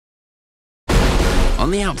On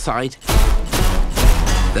the outside,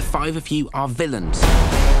 the 5 of you are villains,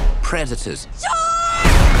 predators,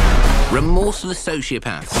 remorseless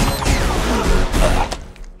sociopaths.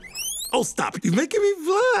 Oh, stop it. You're making me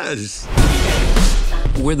blush.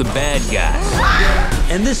 We're the bad guys.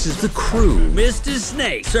 And this is the crew. Mr.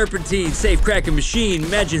 Snake, Serpentine, safecracker machine,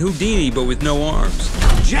 imagine Houdini, but with no arms.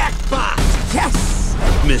 Jackpot! Yes!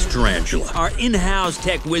 Miss Tarantula, our in-house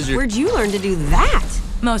tech wizard. Where'd you learn to do that?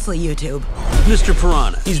 Mostly YouTube. Mr.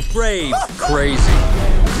 Piranha, he's brave, crazy.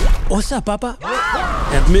 What's up, Papa?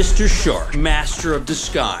 And Mr. Shark, master of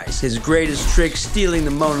disguise. His greatest trick, stealing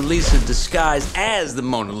the Mona Lisa disguised as the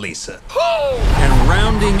Mona Lisa. And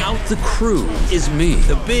rounding out the crew is me,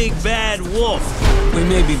 the big bad wolf. We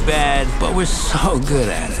may be bad, but we're so good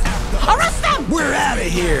at it. Arrest them! We're out of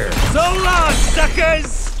here. So long,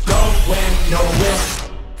 suckers! Don't win, no win.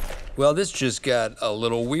 Well, this just got a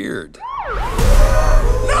little weird.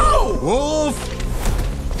 No! Wolf!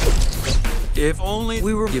 If only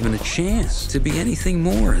we were given a chance to be anything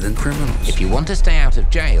more than criminals. If you want to stay out of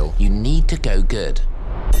jail, you need to go good.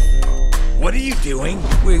 What are you doing?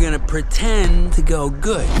 We're gonna pretend to go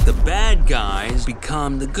good. The bad guys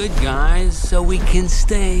become the good guys so we can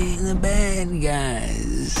stay the bad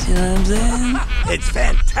guys. You know what I'm saying? It's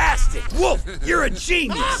fantastic. Wolf, you're a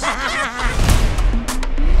genius.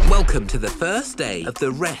 Welcome to the first day of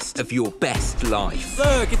the rest of your best life.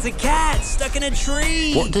 Look, it's a cat stuck in a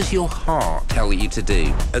tree. What does your heart tell you to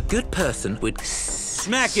do? A good person would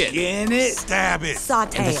Smack it. Skin it. Stab it.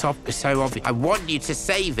 Saute and the it. soft is so obvious. I want you to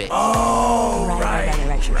save it. Oh, Right.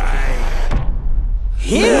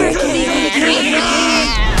 Here.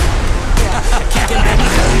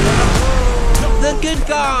 The good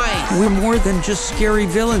guy. We're more than just scary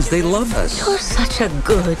villains. They love us. You're such a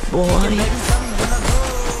good boy.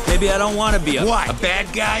 Maybe I don't want to be a... What? A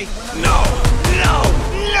bad guy? No. No.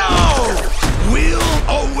 No. We'll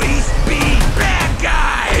always be bad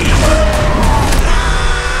guys.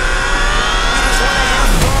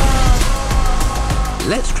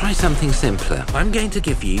 Let's try something simpler. I'm going to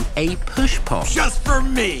give you a push pop. Just for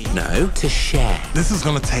me. No, to share. This is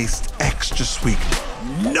gonna taste extra sweet.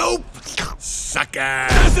 Nope. Sucker.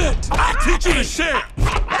 Is it? I teach you to share.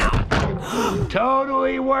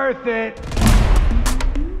 Totally worth it.